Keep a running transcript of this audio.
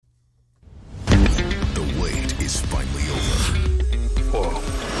is finally over. Whoa.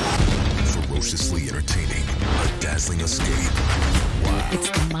 Ferociously entertaining. A dazzling escape. Wow. It's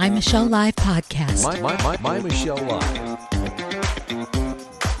the My Michelle Live podcast. My Michelle Live.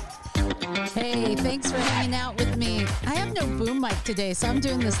 Hey, thanks for hanging out with me. I have no boom mic today, so I'm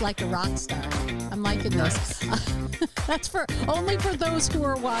doing this like a rock star. I'm liking this. That's only for those who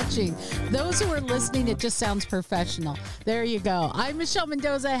are watching. Those who are listening, it just sounds professional. There you go. I'm Michelle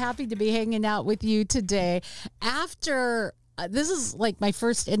Mendoza, happy to be hanging out with you today. This is like my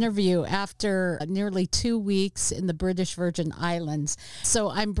first interview after nearly 2 weeks in the British Virgin Islands. So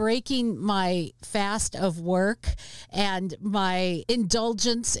I'm breaking my fast of work and my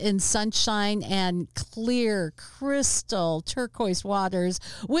indulgence in sunshine and clear, crystal, turquoise waters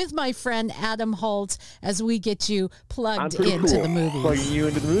with my friend Adam Holt as we get you plugged into the movies. Plugging you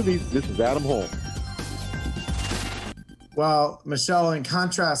into the movies, this is Adam Holt. Well, Michelle, in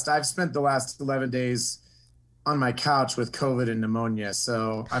contrast, I've spent the last 11 days on my couch with COVID and pneumonia.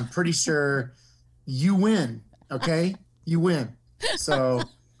 So I'm pretty sure you win. Okay. You win. So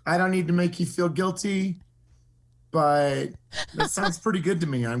I don't need to make you feel guilty, but that sounds pretty good to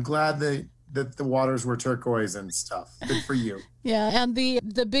me. I'm glad that the waters were turquoise and stuff. Good for you. Yeah, and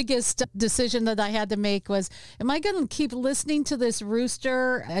the biggest decision that I had to make was, am I going to keep listening to this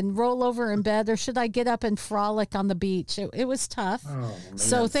rooster and roll over in bed, or should I get up and frolic on the beach? It was tough. Oh, man,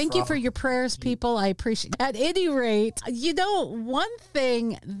 so thank you for your prayers, people. I appreciate it. At any rate, one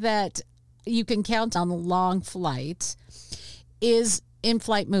thing that you can count on a long flight is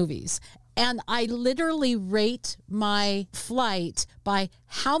in-flight movies. And I literally rate my flight by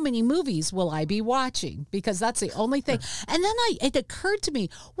how many movies will I be watching, because that's the only thing. And then it occurred to me,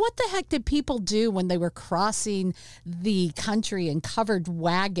 what the heck did people do when they were crossing the country in covered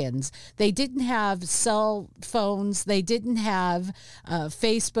wagons? They didn't have cell phones. They didn't have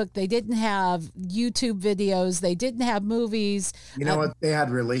Facebook. They didn't have YouTube videos. They didn't have movies. You know what? They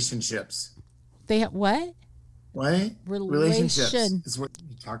had relationships. They had what? What? Relationships. Is what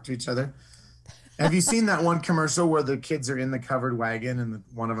you talk to each other. Have you seen that one commercial where the kids are in the covered wagon and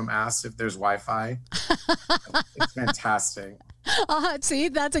one of them asks if there's Wi-Fi? It's fantastic. See,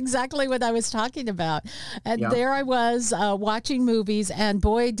 that's exactly what I was talking about. And there I was watching movies, and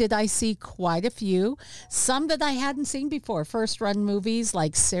boy, did I see quite a few. Some that I hadn't seen before. First-run movies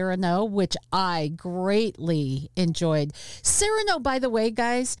like Cyrano, which I greatly enjoyed. Cyrano, by the way,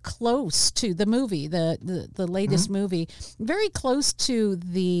 guys, close to the movie, the latest movie, very close to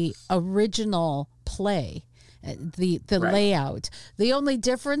the original play. The right. Layout. The only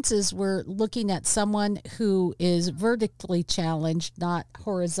difference is we're looking at someone who is vertically challenged, not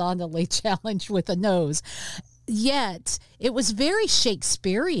horizontally challenged with a nose. Yet it was very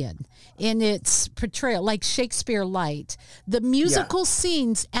Shakespearean in its portrayal, like Shakespeare light. The musical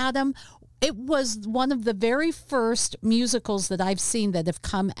scenes, Adam, it was one of the very first musicals that I've seen that have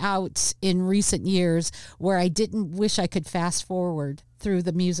come out in recent years where I didn't wish I could fast forward through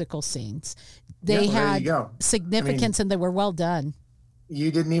the musical scenes. They had significance, and they were well done.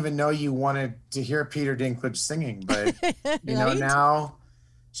 You didn't even know you wanted to hear Peter Dinklage singing, but now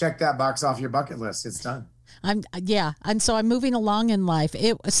check that box off your bucket list. It's done. I'm moving along in life.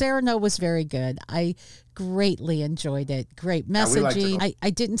 Cyrano was very good. I greatly enjoyed it. Great messaging. I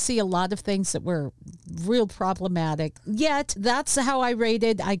didn't see a lot of things that were real problematic. Yet, that's how I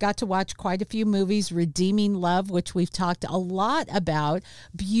rated. I got to watch quite a few movies. Redeeming Love, which we've talked a lot about.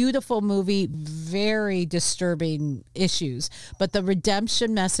 Beautiful movie, very disturbing issues. But the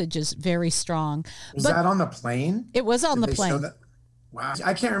redemption message is very strong. Was that on the plane? It was on the plane. Wow.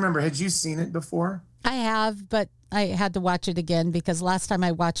 I can't remember. Had you seen it before? I have, but I had to watch it again because last time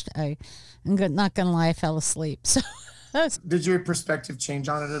I watched, I'm not going to lie, I fell asleep. So, did your perspective change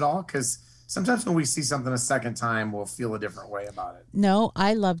on it at all? Because sometimes when we see something a second time, we'll feel a different way about it. No,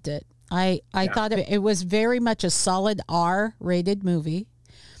 I loved it. I thought it was very much a solid R-rated movie.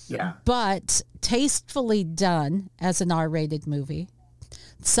 Yeah. But tastefully done as an R-rated movie.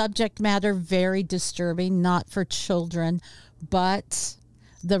 Subject matter very disturbing, not for children, but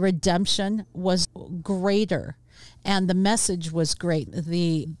the redemption was greater and the message was great.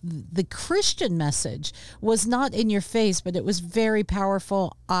 The Christian message was not in your face, but it was very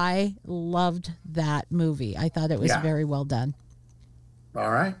powerful. I loved that movie. I thought it was very well done. All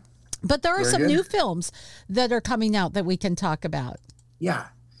right. But there are some new films that are coming out that we can talk about. Yeah.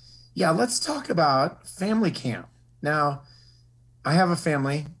 Yeah, let's talk about family camp. Now, I have a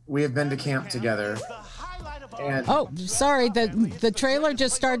family. We have been to camp together. And sorry, the trailer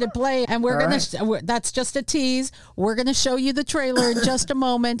just started playing, and we're going to, that's just a tease. We're going to show you the trailer in just a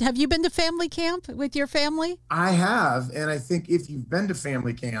moment. Have you been to family camp with your family? I have, and I think if you've been to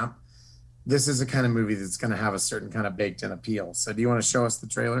family camp, this is the kind of movie that's going to have a certain kind of baked in appeal. So do you want to show us the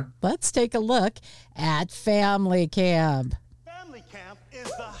trailer? Let's take a look at Family Camp. Family Camp is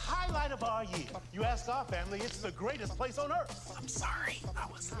the highlight of our year. You ask our family, it's the greatest place on earth. I'm sorry, I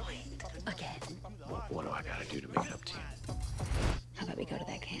was late. Again. What do I gotta do to make it up to you? How about we go to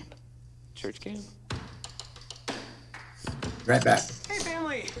that camp? Church camp? Right back. Hey,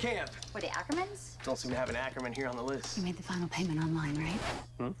 family camp. Were the Ackermans? Don't seem to have an Ackerman here on the list. You made the final payment online,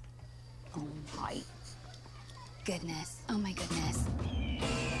 right? Oh my goodness. Oh my goodness.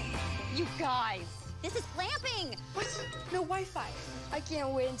 You guys, this is glamping. What? No Wi-Fi. I can't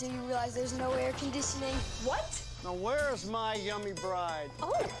wait until you realize there's no air conditioning. What? Now where's my yummy bride?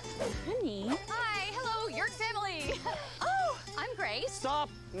 Oh, honey. Hi, hello, Yerk family. Oh, I'm Grace. Stop,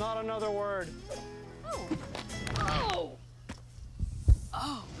 not another word. Oh. Oh.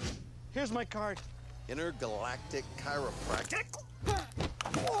 Oh. Here's my card. Intergalactic chiropractic?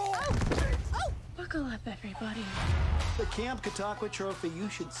 Buckle up, everybody. The Camp Chautauqua Trophy. You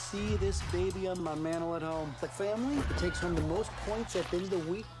should see this baby on my mantle at home. The family that takes home the most points at the end of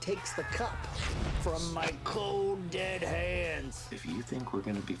the week takes the cup from my cold, dead hands. If you think we're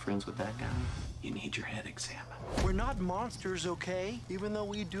gonna be friends with that guy, you need your head examined. We're not monsters, okay? Even though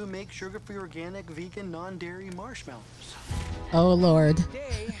we do make sugar-free, organic, vegan, non-dairy marshmallows. Oh, Lord.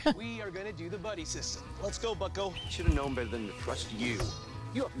 Today, we are gonna do the buddy system. Let's go, bucko. Should have known better than to trust you.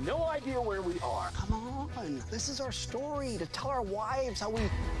 You have no idea where we are. Come on. This is our story to tell our wives how we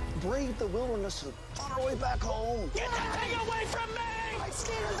braved the wilderness and fought our way back home. Get that thing away from me! My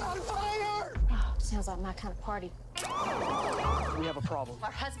skin is on fire! Oh, sounds like my kind of party. We have a problem.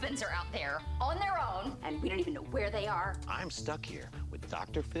 Our husbands are out there on their own, and we don't even know where they are. I'm stuck here with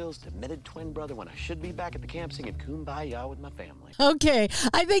Dr. Phil's demented twin brother when I should be back at the camp singing Kumbaya with my family. Okay,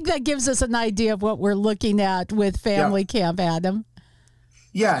 I think that gives us an idea of what we're looking at with Family Camp, Adam.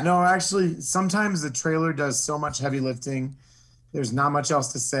 Yeah, no, actually, sometimes the trailer does so much heavy lifting. There's not much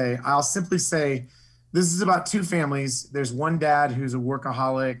else to say. I'll simply say this is about two families. There's one dad who's a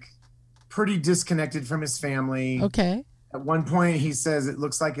workaholic, pretty disconnected from his family. Okay. At one point, he says it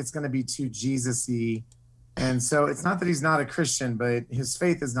looks like it's going to be too Jesus-y. And so it's not that he's not a Christian, but his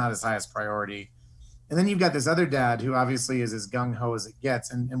faith is not his highest priority. And then you've got this other dad who obviously is as gung-ho as it gets.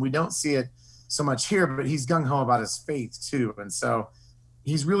 And we don't see it so much here, but he's gung-ho about his faith too. And so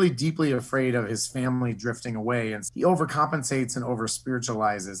he's really deeply afraid of his family drifting away, and he overcompensates and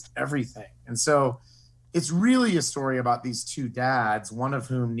over-spiritualizes everything. And so it's really a story about these two dads, one of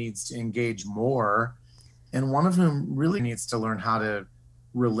whom needs to engage more, and one of whom really needs to learn how to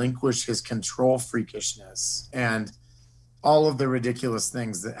relinquish his control freakishness and all of the ridiculous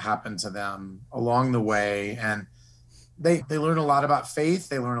things that happen to them along the way. And they learn a lot about faith.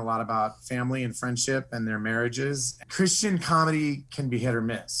 They learn a lot about family and friendship and their marriages. Christian comedy can be hit or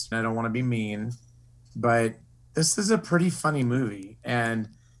miss. I don't want to be mean, but this is a pretty funny movie. And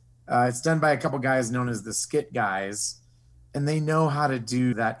it's done by a couple guys known as the Skit Guys. And they know how to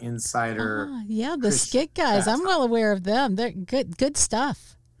do that insider. Yeah, the Skit Guys. I'm well aware of them. They're good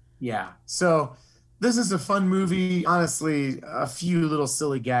stuff. Yeah. So this is a fun movie. Honestly, a few little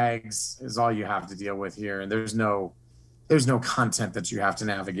silly gags is all you have to deal with here. And there's no content that you have to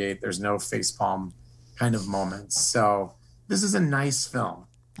navigate. There's no facepalm kind of moments. So this is a nice film.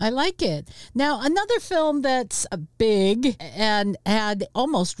 I like it. Now, another film that's big and had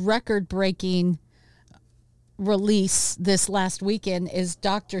almost record-breaking release this last weekend is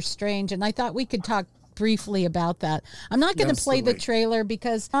Doctor Strange. And I thought we could talk briefly about that. I'm not going to play the trailer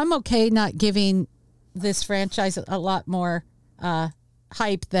because I'm okay not giving this franchise a lot more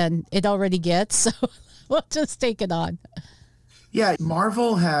hype than it already gets. So we'll just take it on. Yeah,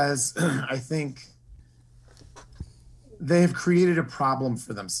 Marvel has, I think, they've created a problem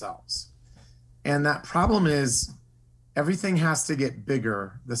for themselves. And that problem is everything has to get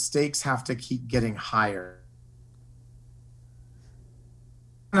bigger. The stakes have to keep getting higher.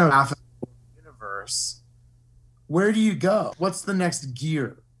 Universe, where do you go? What's the next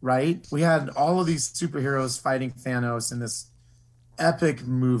gear, right? We had all of these superheroes fighting Thanos in this epic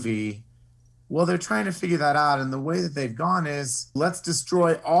movie. Well, they're trying to figure that out. And the way that they've gone is let's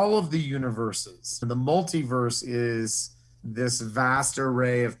destroy all of the universes. The multiverse is this vast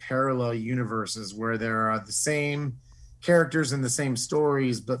array of parallel universes where there are the same characters and the same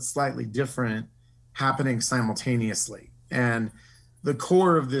stories, but slightly different, happening simultaneously. And the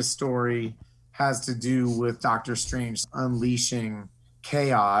core of this story has to do with Doctor Strange unleashing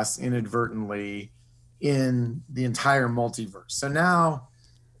chaos inadvertently in the entire multiverse. So now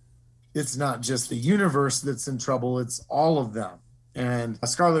it's not just the universe that's in trouble, it's all of them. And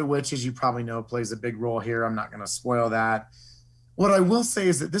Scarlet Witch, as you probably know, plays a big role here. I'm not going to spoil that. What I will say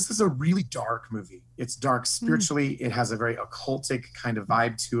is that this is a really dark movie. It's dark spiritually. It has a very occultic kind of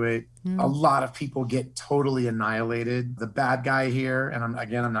vibe to it. A lot of people get totally annihilated. The bad guy here, and I'm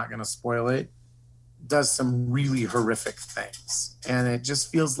not going to spoil it, does some really horrific things. And it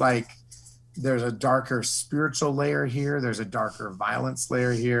just feels like there's a darker spiritual layer here. There's a darker violence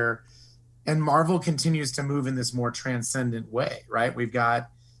layer here. And Marvel continues to move in this more transcendent way, right? We've got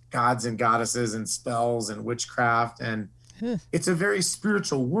gods and goddesses and spells and witchcraft, and it's a very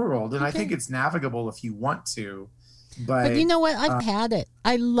spiritual world, and I think it's navigable if you want to. But you know what? I've had it.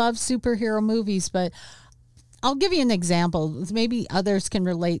 I love superhero movies, but I'll give you an example. Maybe others can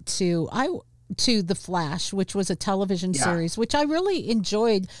relate to The Flash, which was a television series, which I really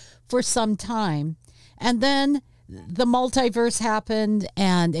enjoyed for some time. And then the multiverse happened,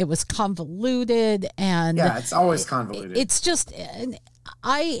 and it was convoluted. And it's always convoluted. It's just,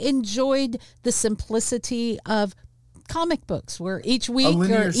 I enjoyed the simplicity of comic books, where each week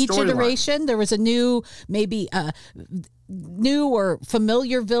or each iteration there was a new, maybe a new or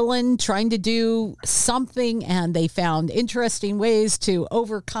familiar villain trying to do something, and they found interesting ways to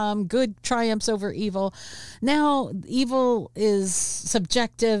overcome. Good triumphs over evil. Now evil is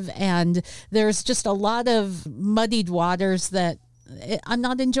subjective, and there's just a lot of muddied waters that I'm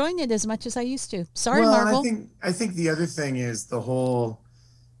not enjoying it as much as I used to. Sorry, Marvel. I think the other thing is the whole,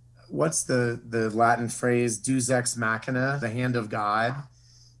 what's the Latin phrase, Deus ex machina, the hand of God.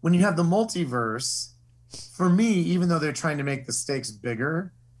 When you have the multiverse, for me, even though they're trying to make the stakes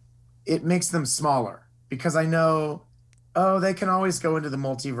bigger, it makes them smaller, because I know, they can always go into the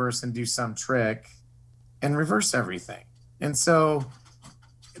multiverse and do some trick and reverse everything. And so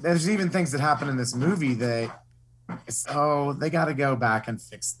there's even things that happen in this movie that they got to go back and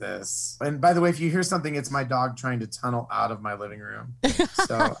fix this. And by the way, if you hear something, it's my dog trying to tunnel out of my living room.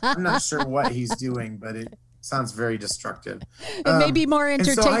 So I'm not sure what he's doing, but it sounds very destructive. It may be more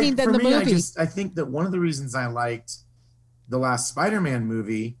entertaining than the movie. I think that one of the reasons I liked the last Spider-Man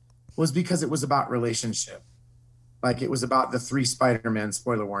movie was because it was about relationship. Like, it was about the 3 Spider-Men,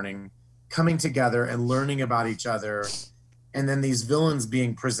 spoiler warning, coming together and learning about each other. And then these villains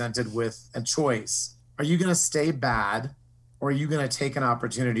being presented with a choice. Are you going to stay bad, or are you going to take an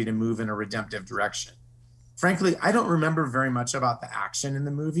opportunity to move in a redemptive direction? Frankly, I don't remember very much about the action in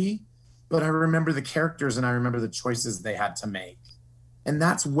the movie, but I remember the characters and I remember the choices they had to make. And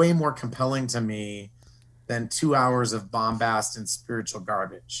that's way more compelling to me than 2 hours of bombast and spiritual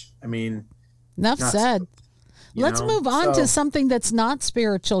garbage. I mean, enough said. Let's move on to something that's not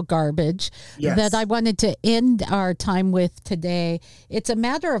spiritual garbage that I wanted to end our time with today. It's A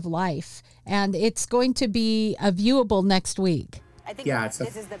Matter of Life, and it's going to be viewable next week. It's a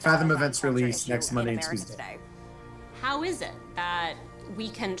Fathom Events release next Monday and Tuesday. How is it that we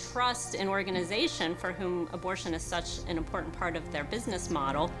can trust an organization for whom abortion is such an important part of their business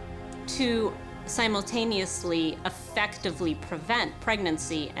model to simultaneously effectively prevent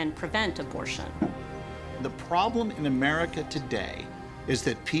pregnancy and prevent abortion? The problem in America today is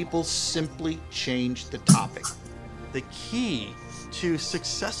that people simply change the topic. The key to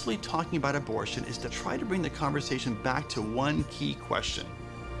successfully talking about abortion is to try to bring the conversation back to one key question.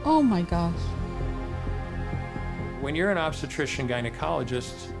 Oh my gosh. When you're an obstetrician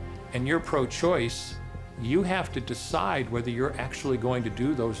gynecologist and you're pro-choice, you have to decide whether you're actually going to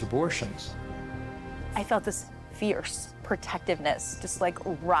do those abortions. I felt this fierce protectiveness just like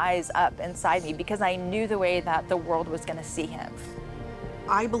rise up inside me, because I knew the way that the world was going to see him.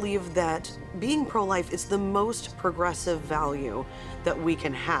 I believe that being pro-life is the most progressive value that we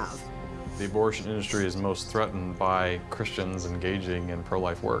can have. The abortion industry is most threatened by Christians engaging in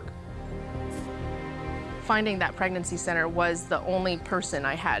pro-life work. Finding that pregnancy center was the only person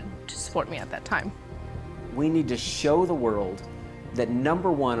I had to support me at that time. We need to show the world that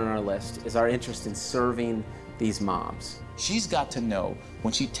number one on our list is our interest in serving these moms. She's got to know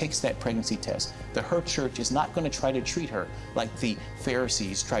when she takes that pregnancy test that her church is not going to try to treat her like the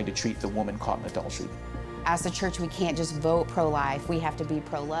Pharisees tried to treat the woman caught in adultery. As a church, we can't just vote pro-life. We have to be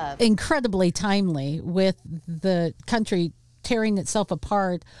pro-love. Incredibly timely, with the country tearing itself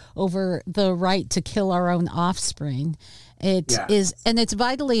apart over the right to kill our own offspring. It is, and it's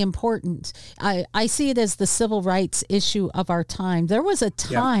vitally important. I see it as the civil rights issue of our time. There was a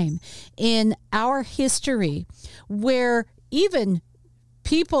time in our history where even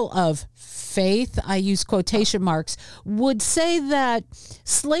people of faith, I use quotation marks, would say that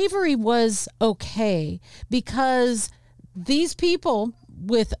slavery was okay because these people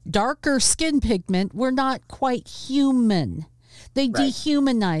with darker skin pigment were not quite human. They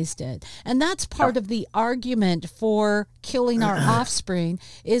dehumanized it. And that's part of the argument for killing our offspring,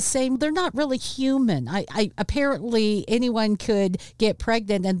 is saying they're not really human. I apparently anyone could get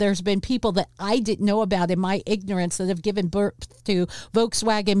pregnant, and there's been people that I didn't know about in my ignorance that have given birth to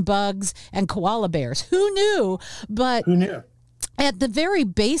Volkswagen bugs and koala bears. Who knew? But who knew? At the very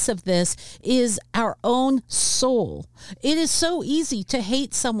base of this is our own soul. It is so easy to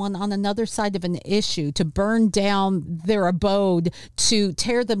hate someone on another side of an issue, to burn down their abode, to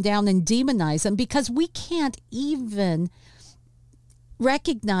tear them down and demonize them, because we can't even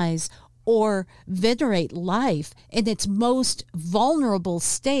recognize or venerate life in its most vulnerable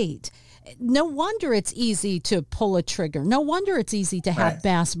state. No wonder it's easy to pull a trigger. No wonder it's easy to have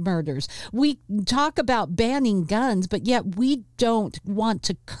mass murders. We talk about banning guns, but yet we don't want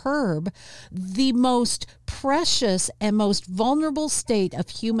to curb the most precious and most vulnerable state of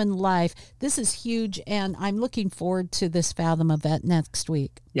human life. This is huge, and I'm looking forward to this Fathom event next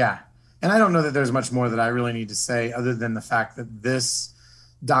week. Yeah, and I don't know that there's much more that I really need to say other than the fact that this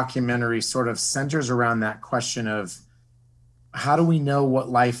documentary sort of centers around that question of, how do we know what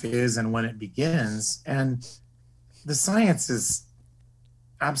life is and when it begins? And the science is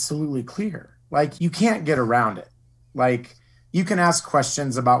absolutely clear. Like, you can't get around it. Like, you can ask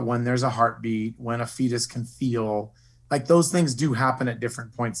questions about when there's a heartbeat, when a fetus can feel. Like, those things do happen at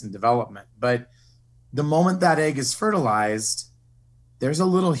different points in development. But the moment that egg is fertilized, there's a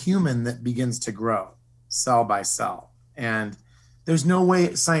little human that begins to grow cell by cell. And there's no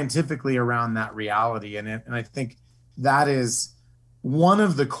way scientifically around that reality. And I think that is one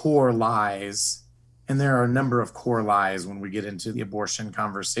of the core lies, and there are a number of core lies when we get into the abortion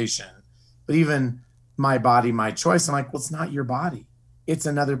conversation. But even my body, my choice, I'm like, well, it's not your body. It's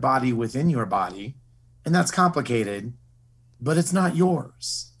another body within your body, and that's complicated, but it's not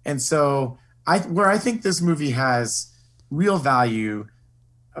yours. And so where I think this movie has real value,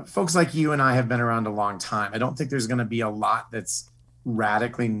 folks like you and I have been around a long time. I don't think there's going to be a lot that's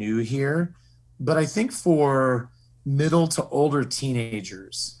radically new here, but I think for middle to older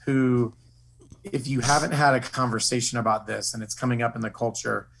teenagers who, if you haven't had a conversation about this and it's coming up in the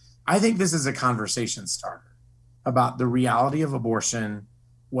culture, I think this is a conversation starter about the reality of abortion,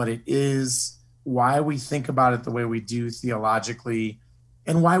 what it is, why we think about it the way we do theologically,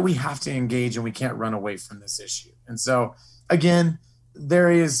 and why we have to engage and we can't run away from this issue. And so, again,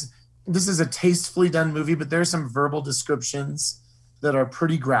 this is a tastefully done movie, but there's some verbal descriptions that are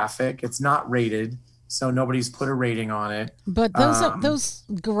pretty graphic. It's not rated, so nobody's put a rating on it. But those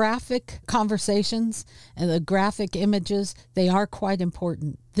graphic conversations and the graphic images, they are quite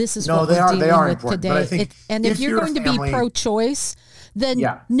important. This is what we're dealing with today. And if you're going to be pro-choice, then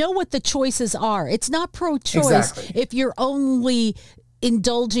know what the choices are. It's not pro-choice if you're only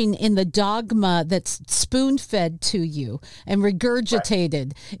indulging in the dogma that's spoon-fed to you and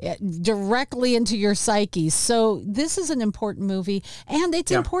regurgitated directly into your psyche. So this is an important movie, and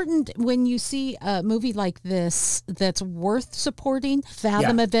it's important when you see a movie like this that's worth supporting,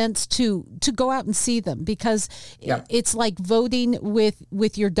 Fathom events, to go out and see them, because it's like voting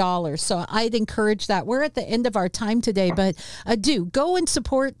with your dollars. So I'd encourage that. We're at the end of our time today, but do go and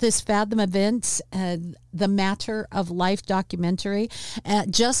support this Fathom events, the Matter of Life documentary,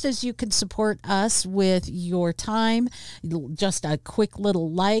 just as you can support us with your time, just a quick little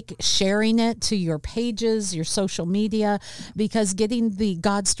like, sharing it to your pages, your social media, because getting the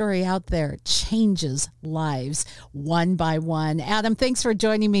God story out there changes lives one by one. Adam, thanks for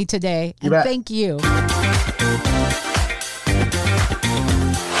joining me today. And thank you.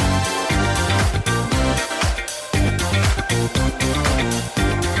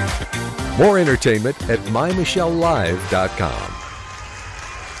 More entertainment at mymichellelive.com.